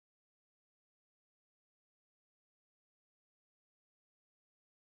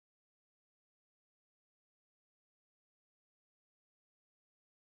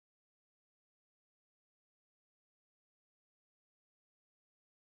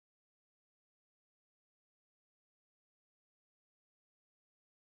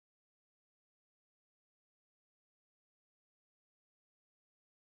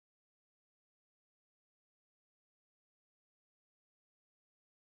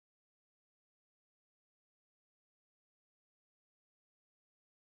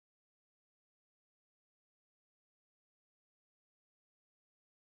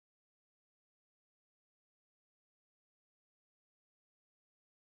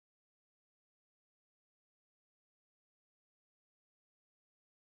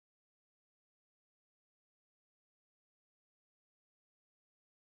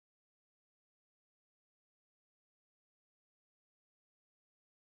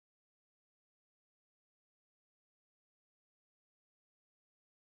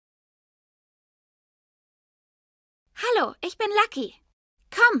Hallo, ich bin Lucky.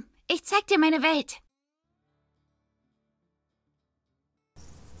 Komm, ich zeig dir meine Welt.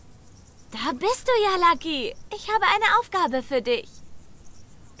 Da bist du ja, Lucky. Ich habe eine Aufgabe für dich.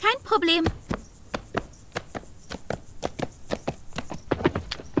 Kein Problem.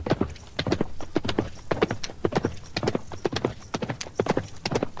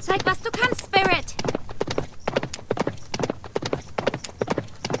 Zeig, was du kannst, Spirit.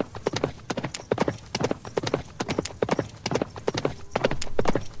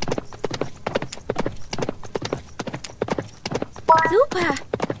 Super.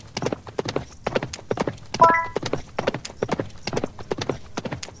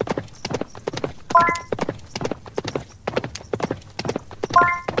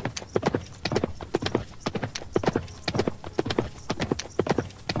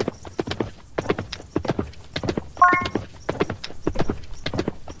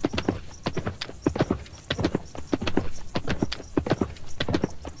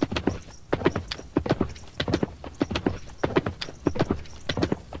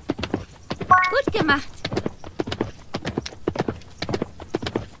 Gut gemacht.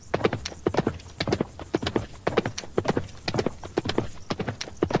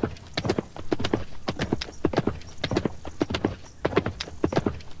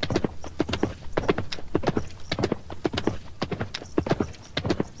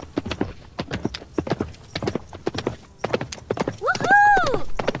 Wuhu!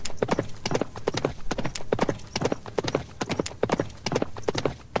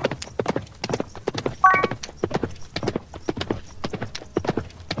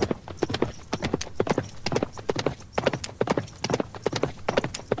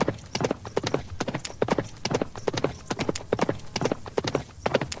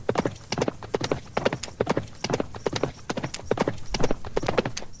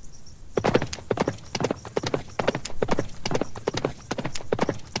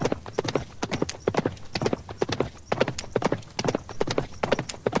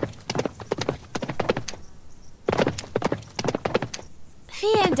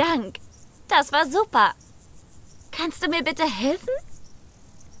 Vielen Dank. Das war super. Kannst du mir bitte helfen?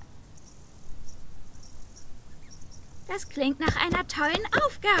 Das klingt nach einer tollen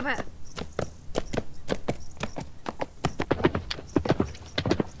Aufgabe.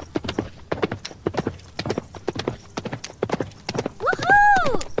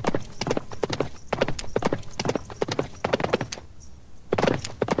 Wuhu!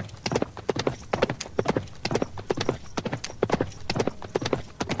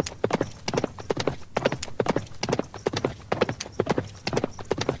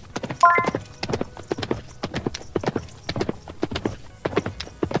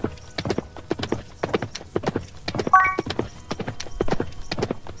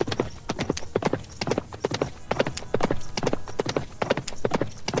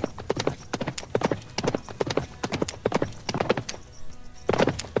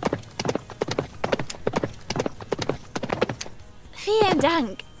 Vielen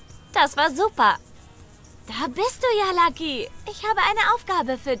Dank. Das war super. Da bist du ja, Lucky. Ich habe eine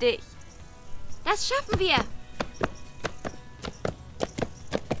Aufgabe für dich. Das schaffen wir.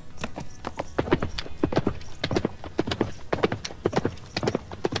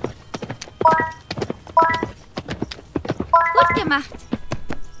 Gut gemacht.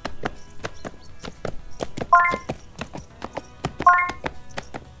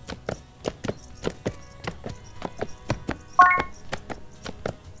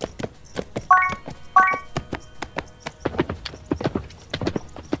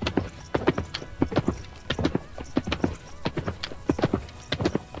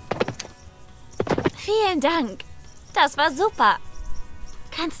 Vielen Dank. Das war super.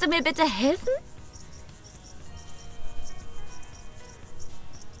 Kannst du mir bitte helfen?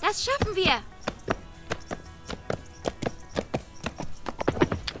 Das schaffen wir.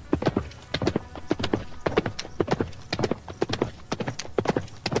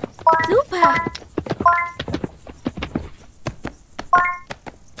 Super.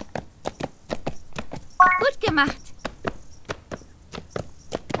 Gut gemacht.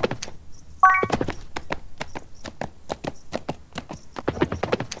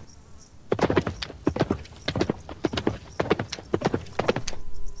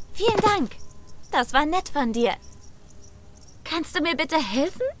 Vielen Dank. Das war nett von dir. Kannst du mir bitte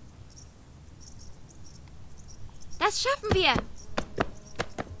helfen? Das schaffen wir.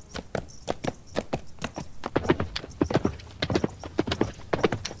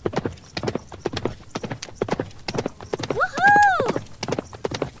 Wuhu!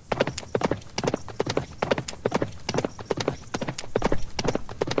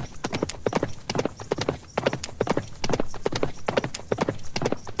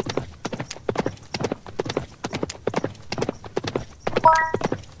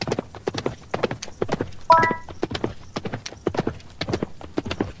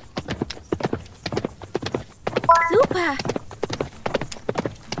 Super.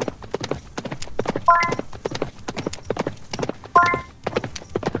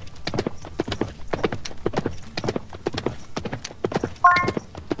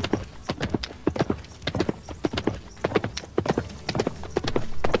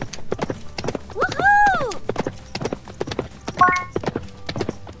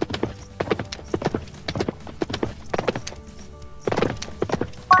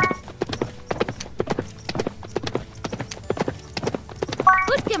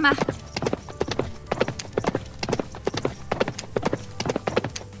 Gut gemacht.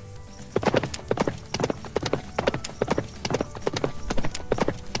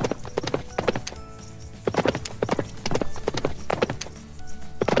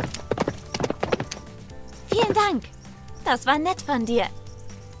 Vielen Dank. Das war nett von dir.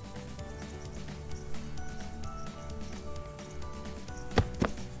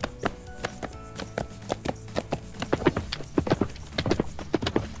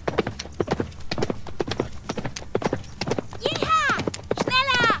 Jeha!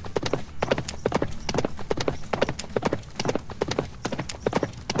 Schneller!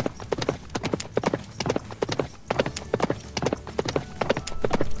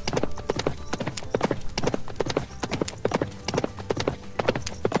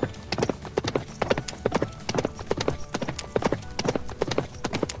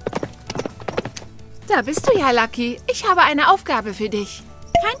 Da bist du ja, Lucky. Ich habe eine Aufgabe für dich.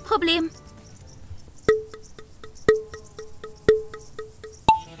 Kein Problem.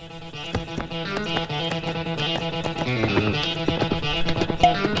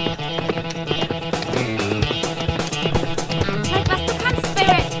 Zeig, was du kannst,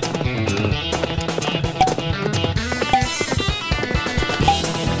 Spirit.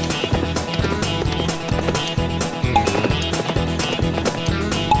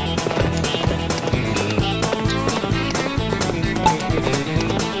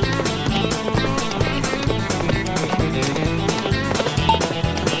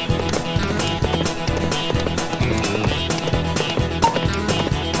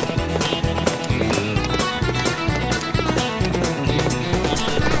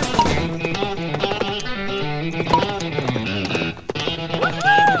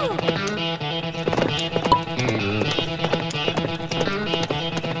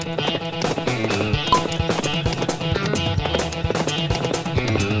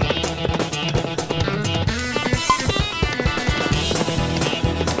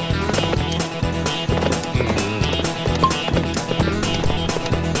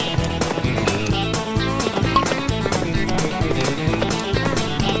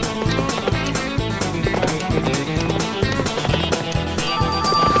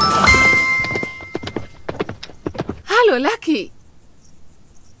 Hallo, Lucky.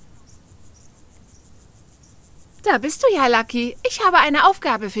 Da bist du ja, Lucky. Ich habe eine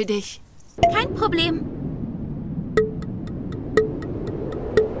Aufgabe für dich. Kein Problem.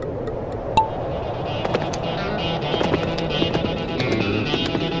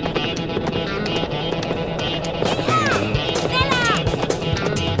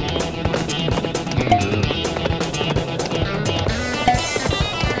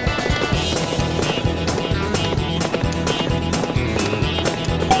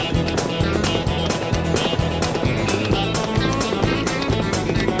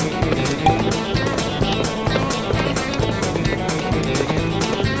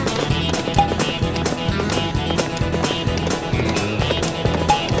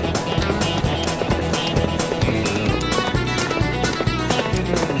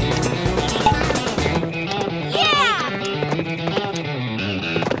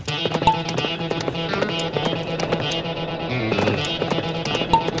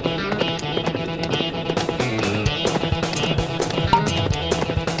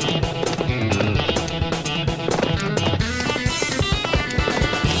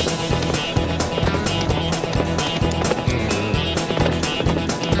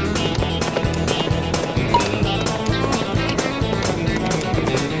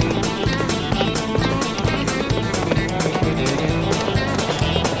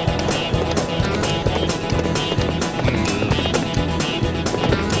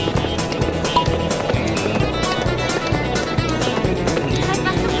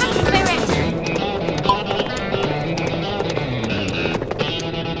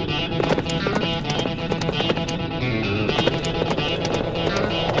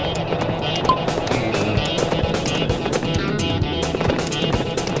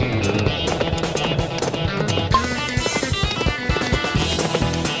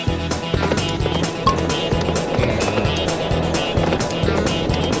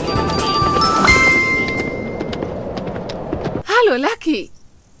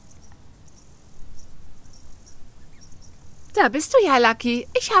 Da bist du ja, Lucky.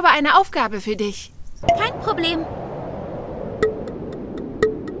 Ich habe eine Aufgabe für dich. Kein Problem.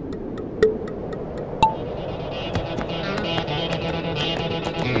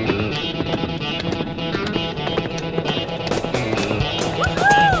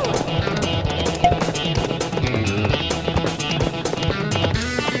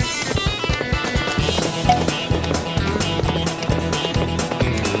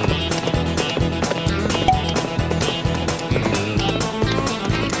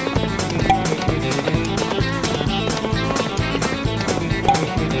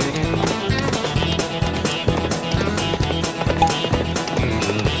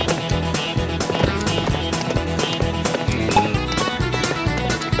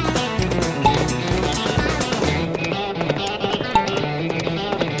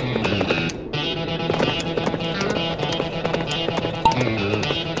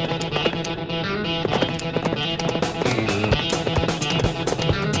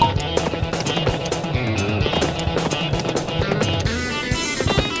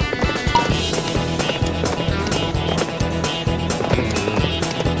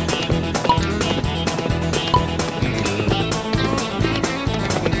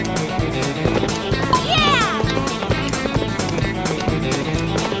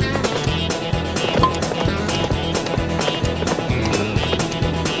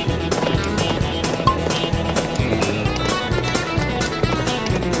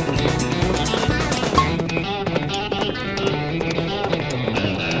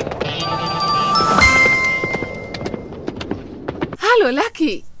 Hallo,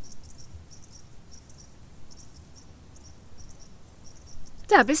 Lucky.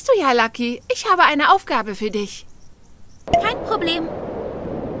 Da bist du ja, Lucky. Ich habe eine Aufgabe für dich. Kein Problem.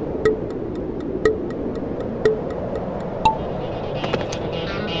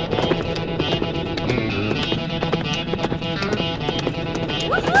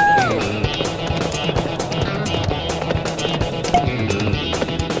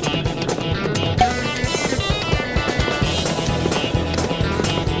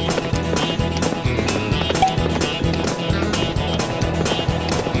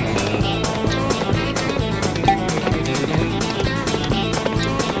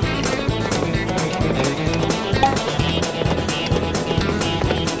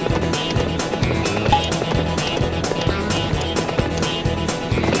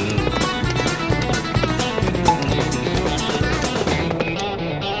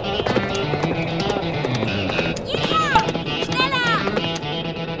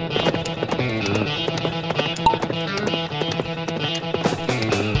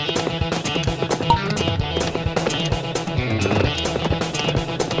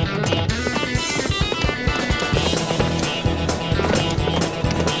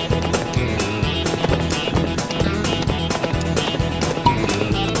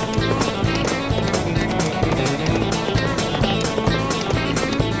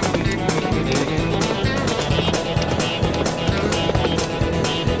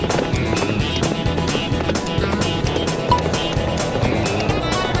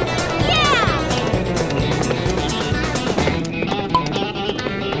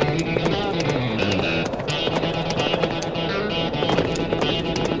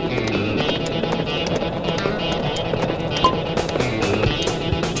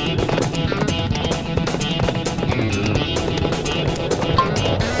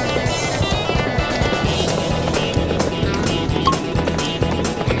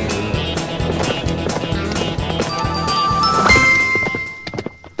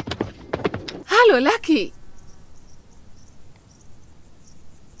 Hallo, Lucky.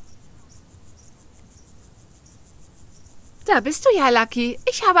 Da bist du ja, Lucky.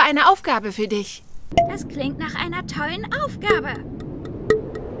 Ich habe eine Aufgabe für dich. Das klingt nach einer tollen Aufgabe.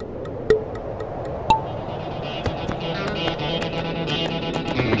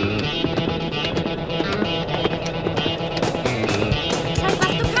 Zeig,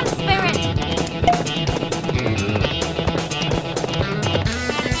 was du kannst, Spirit.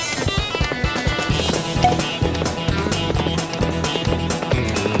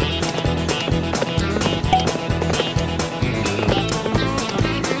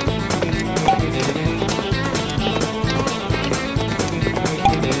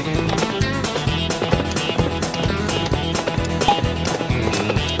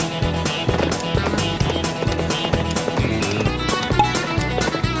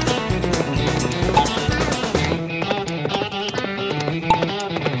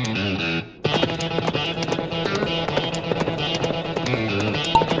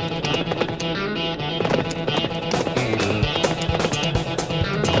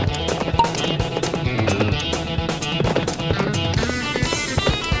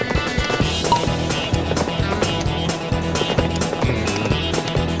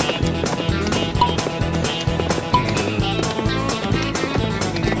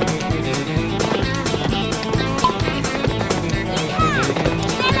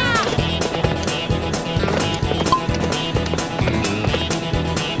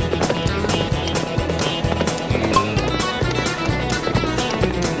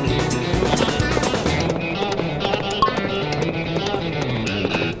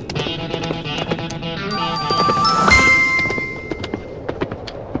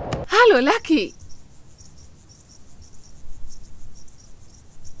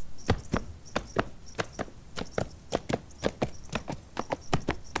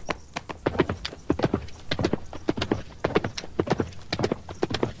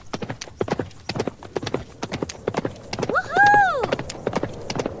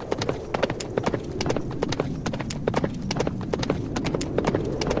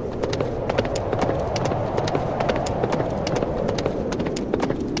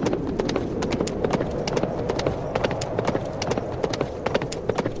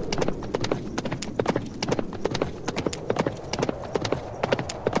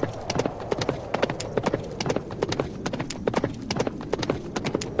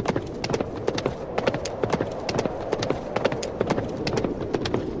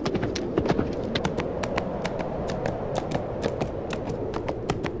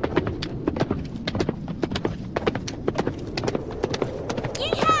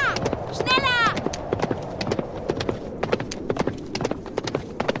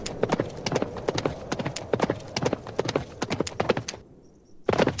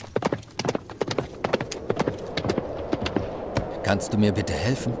 Kannst du mir bitte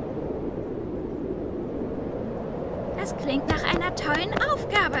helfen? Das klingt nach einer tollen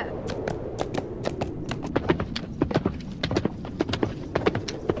Aufgabe.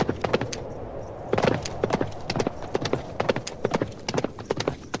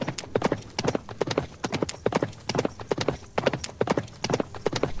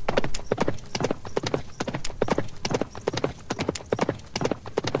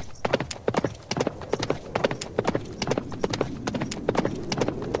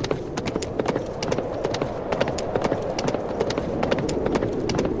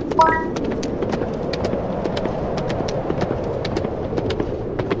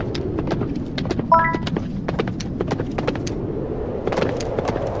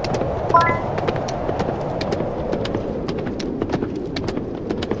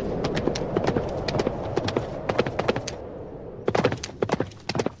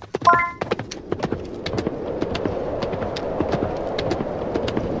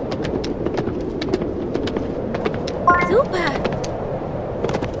 Super!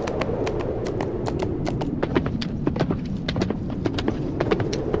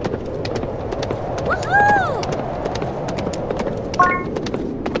 Wuhu!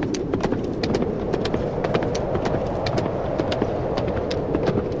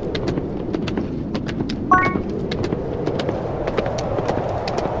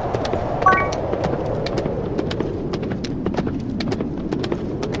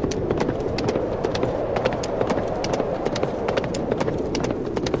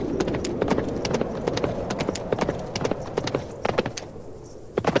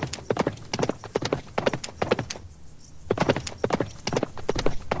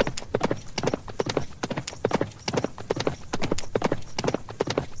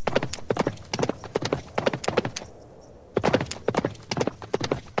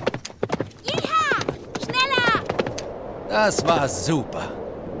 Das war super.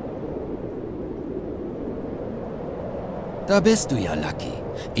 Da bist du ja, Lucky.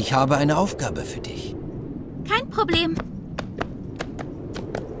 Ich habe eine Aufgabe für dich. Kein Problem.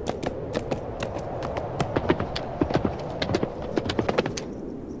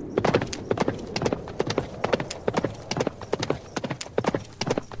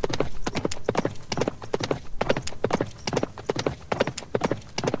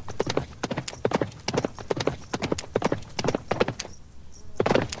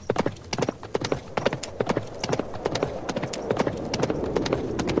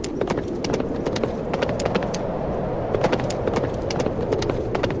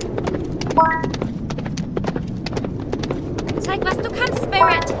 Zeig, was du kannst,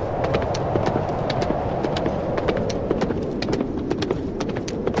 Spirit.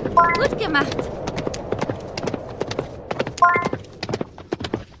 Gut gemacht.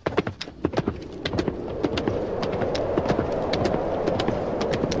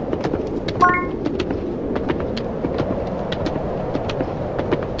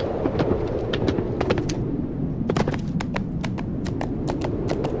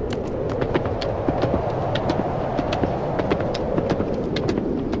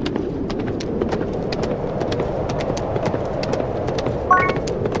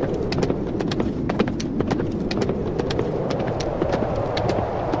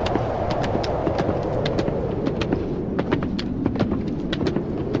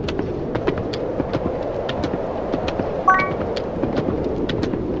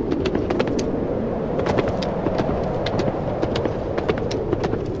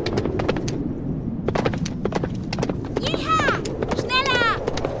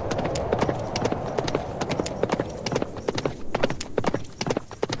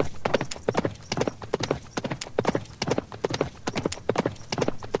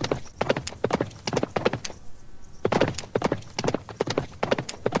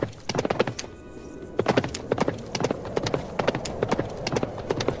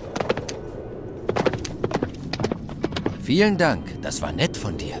 Vielen Dank, das war nett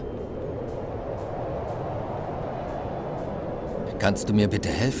von dir. Kannst du mir bitte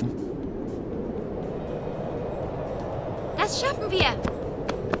helfen? Das schaffen wir.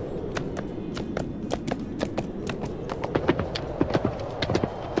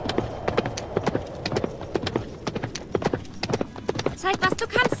 Zeig, was du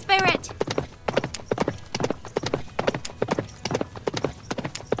kannst, Spirit.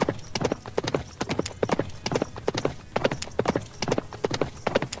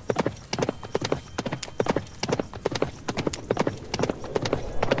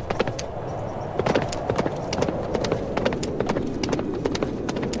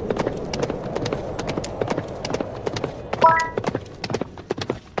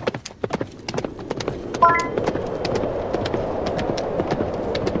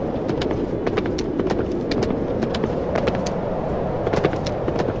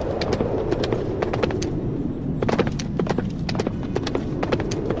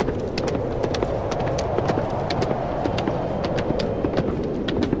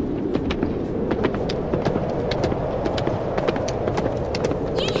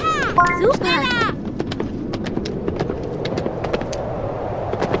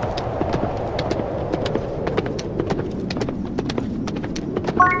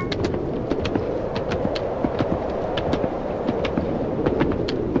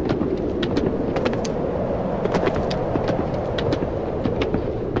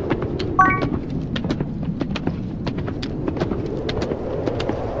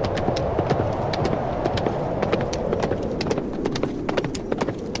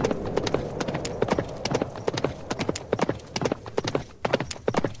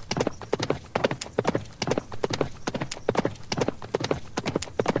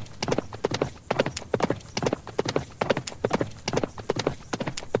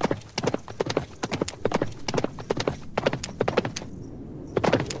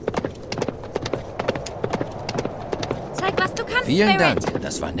 Vielen Spirit. Dank,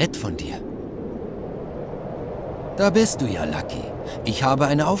 das war nett von dir. Da bist du ja, Lucky. Ich habe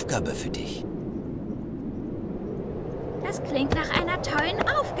eine Aufgabe für dich. Das klingt nach einer tollen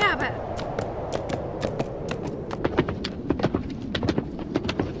Aufgabe.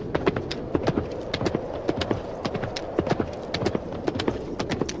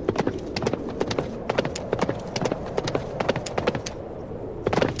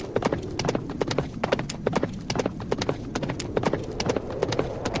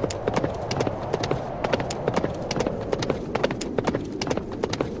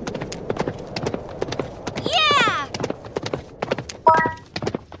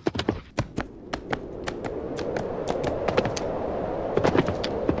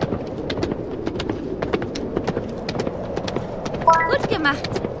 Gut gemacht.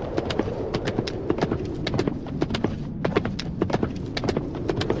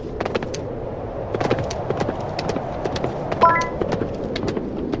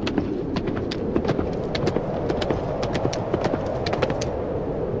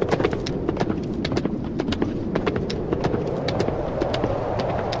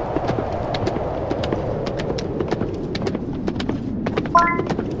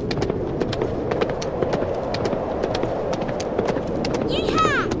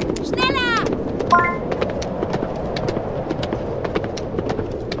 Jiha! Schneller!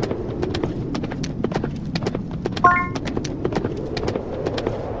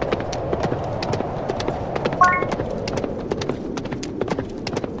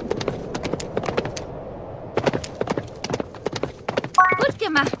 Gut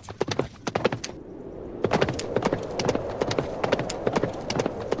gemacht.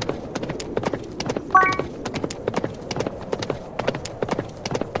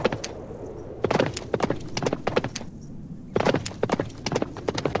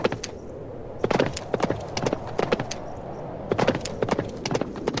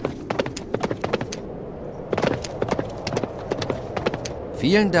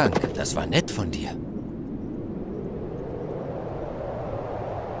 Vielen Dank, das war nett von dir.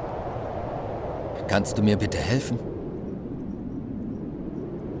 Kannst du mir bitte helfen?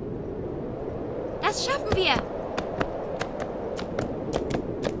 Das schaffen wir.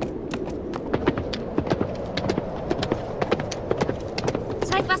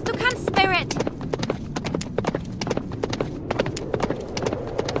 Zeig, was du kannst, Spirit.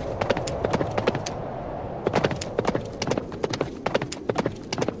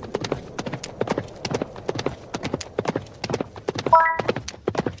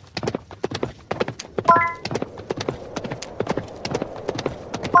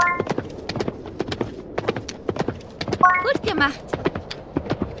 Gut gemacht.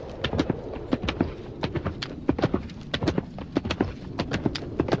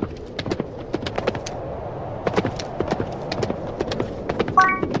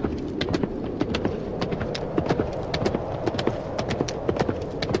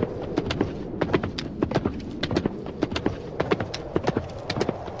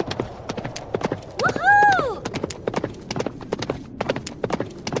 Wuhu!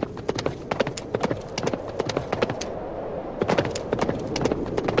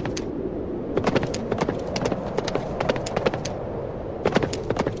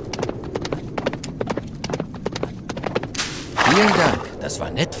 Vielen Dank, das war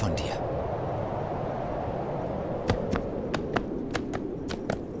nett von dir.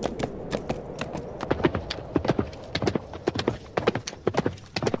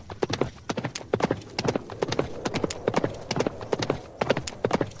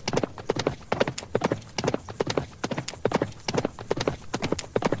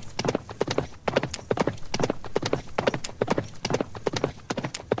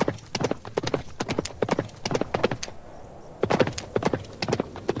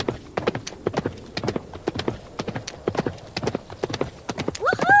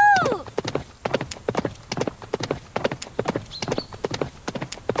 Wuhu!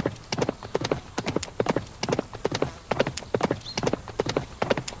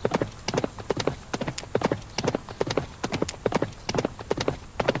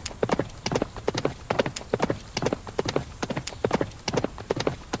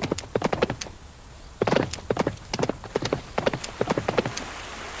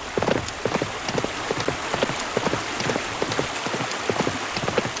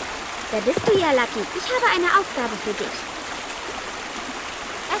 Da bist du ja, Lucky. Ich habe eine Aufgabe für dich.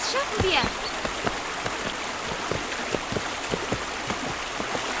 Das schaffen wir.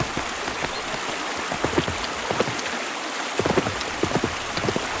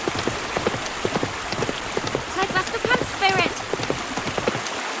 Zeig, was du kannst, Spirit.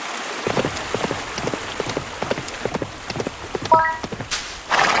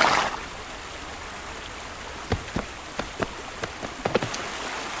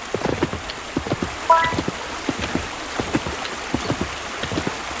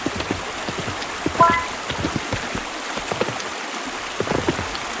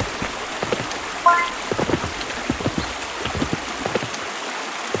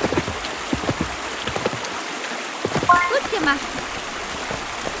 Gut gemacht.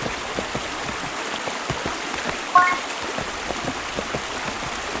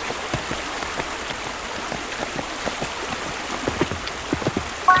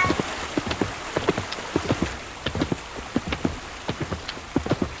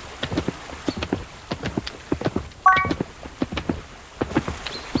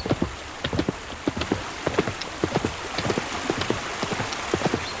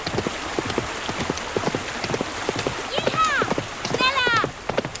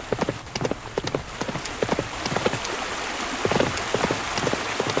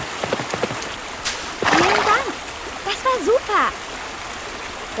 Super!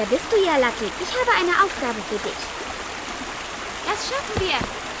 Da bist du ja, Lucky. Ich habe eine Aufgabe für dich. Das schaffen wir.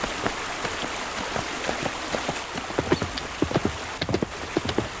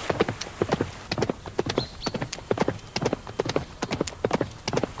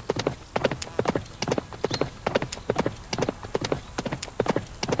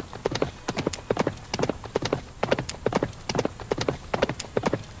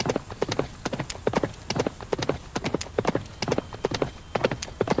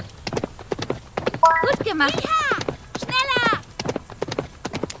 Gut gemacht. Ja! Schneller!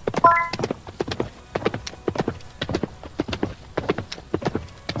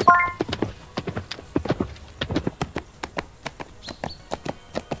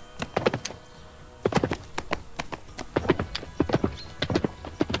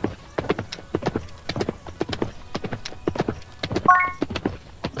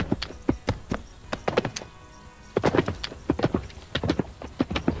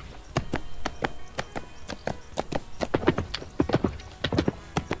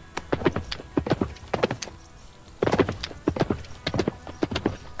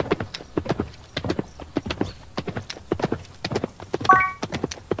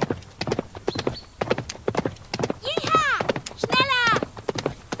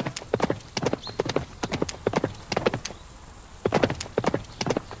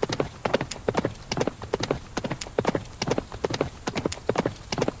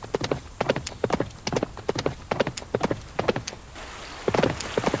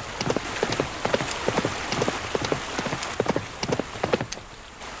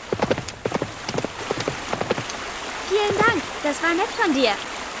 Vielen Dank, das war nett von dir.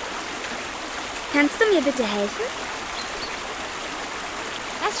 Kannst du mir bitte helfen?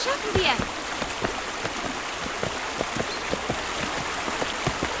 Das schaffen wir.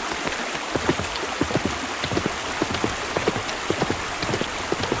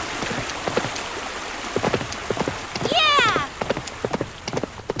 Yeah!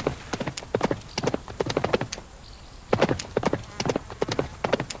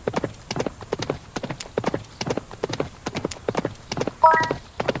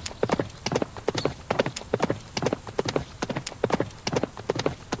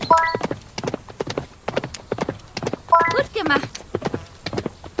 Gut gemacht.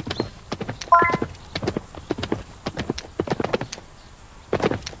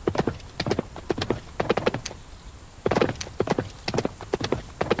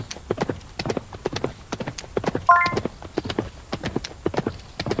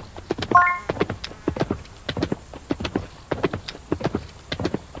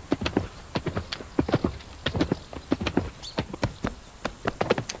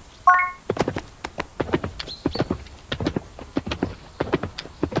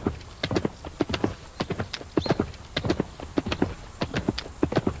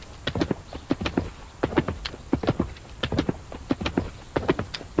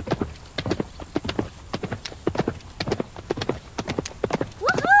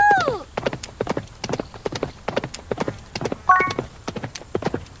 Wuhu!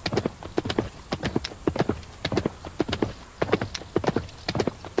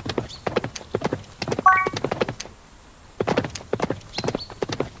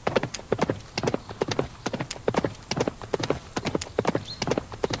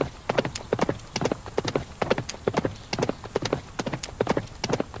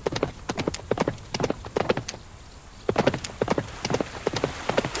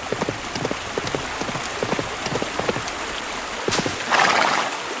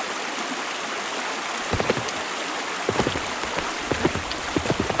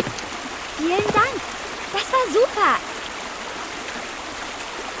 Vielen Dank. Das war super.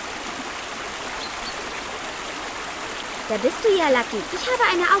 Da bist du ja, Lucky. Ich habe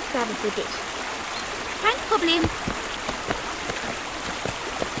eine Aufgabe für dich. Kein Problem.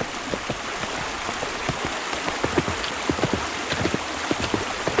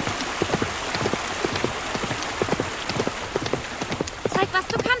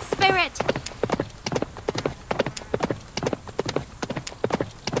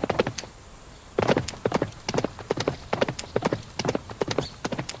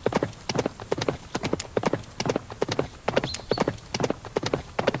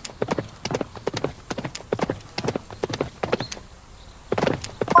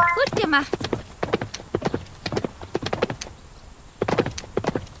 gemacht.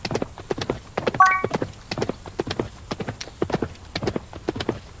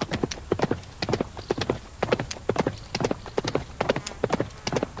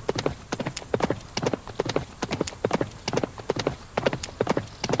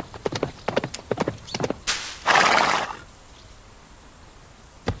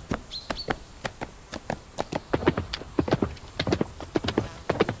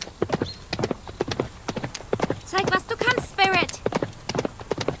 Zeig, was du kannst, Spirit.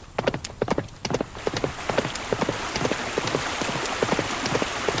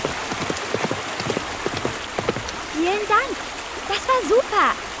 Vielen Dank. Das war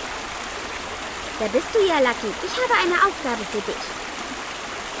super. Da bist du ja, Lucky. Ich habe eine Aufgabe für dich.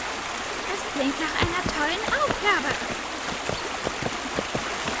 Das klingt nach einer tollen Aufgabe.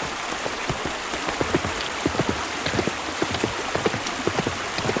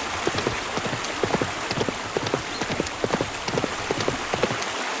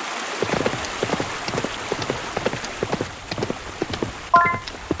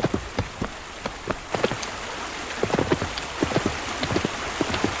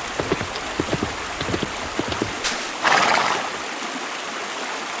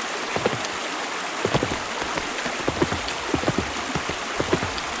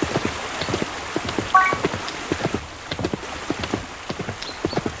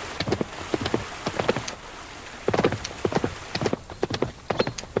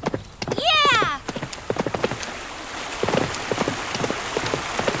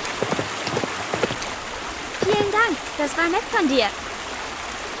 Vielen Dank. Das war nett von dir.